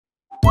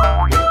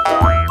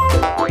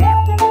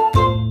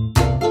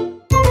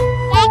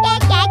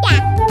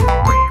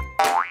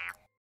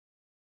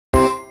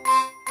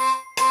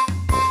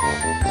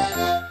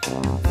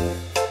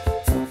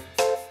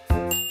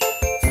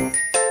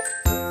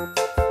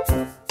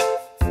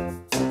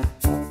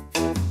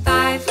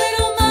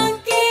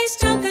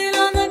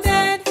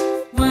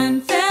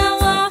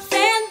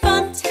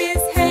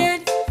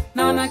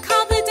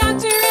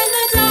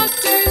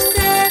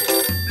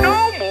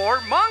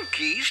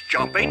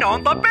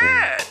the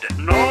bed.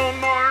 No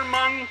more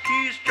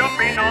monkeys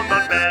jumping on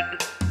the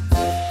bed.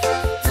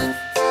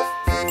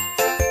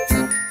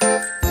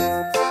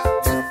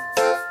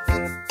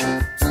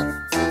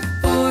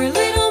 Four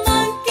little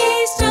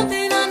monkeys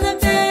jumping on the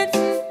bed.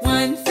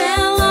 One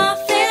fell off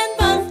and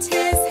bumped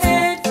his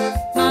head.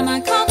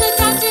 Mama called the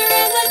doctor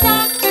and the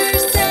doctor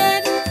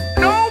said,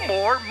 No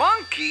more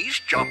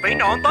monkeys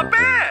jumping on the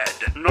bed.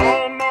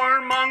 No more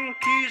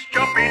monkeys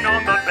jumping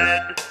on the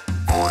bed.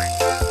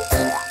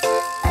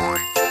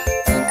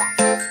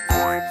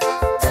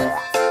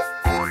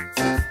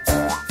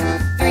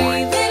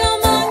 Three little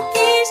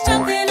monkeys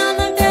jumping on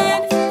the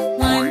bed.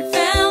 One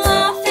fell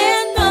off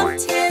and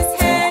bumped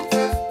his head.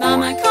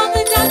 Mama called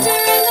the doctor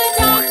and the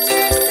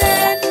doctor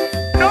said,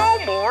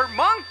 No more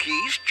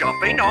monkeys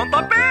jumping on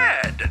the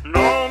bed.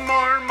 No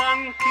more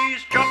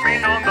monkeys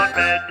jumping on the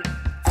bed.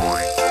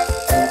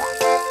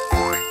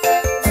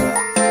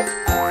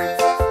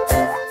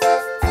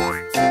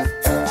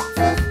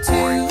 Two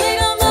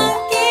little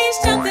monkeys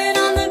jumping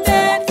on the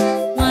bed.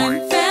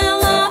 One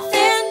fell off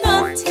and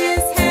bumped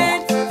his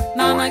head.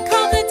 Mama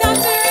called the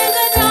doctor and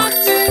the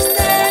doctor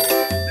said,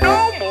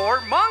 No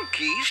more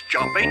monkeys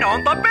jumping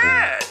on the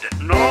bed.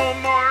 No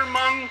more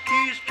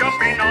monkeys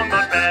jumping on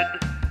the bed.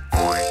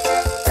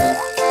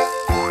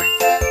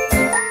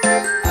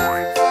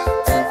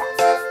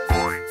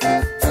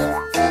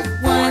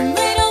 One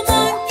little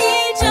monkey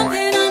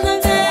jumping on the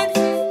bed.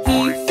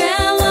 He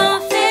fell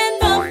off and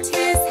bumped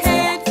his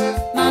head.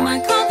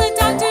 Mama called the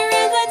doctor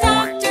and the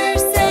doctor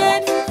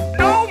said,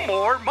 No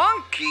more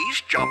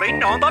monkeys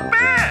jumping on the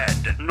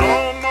bed. No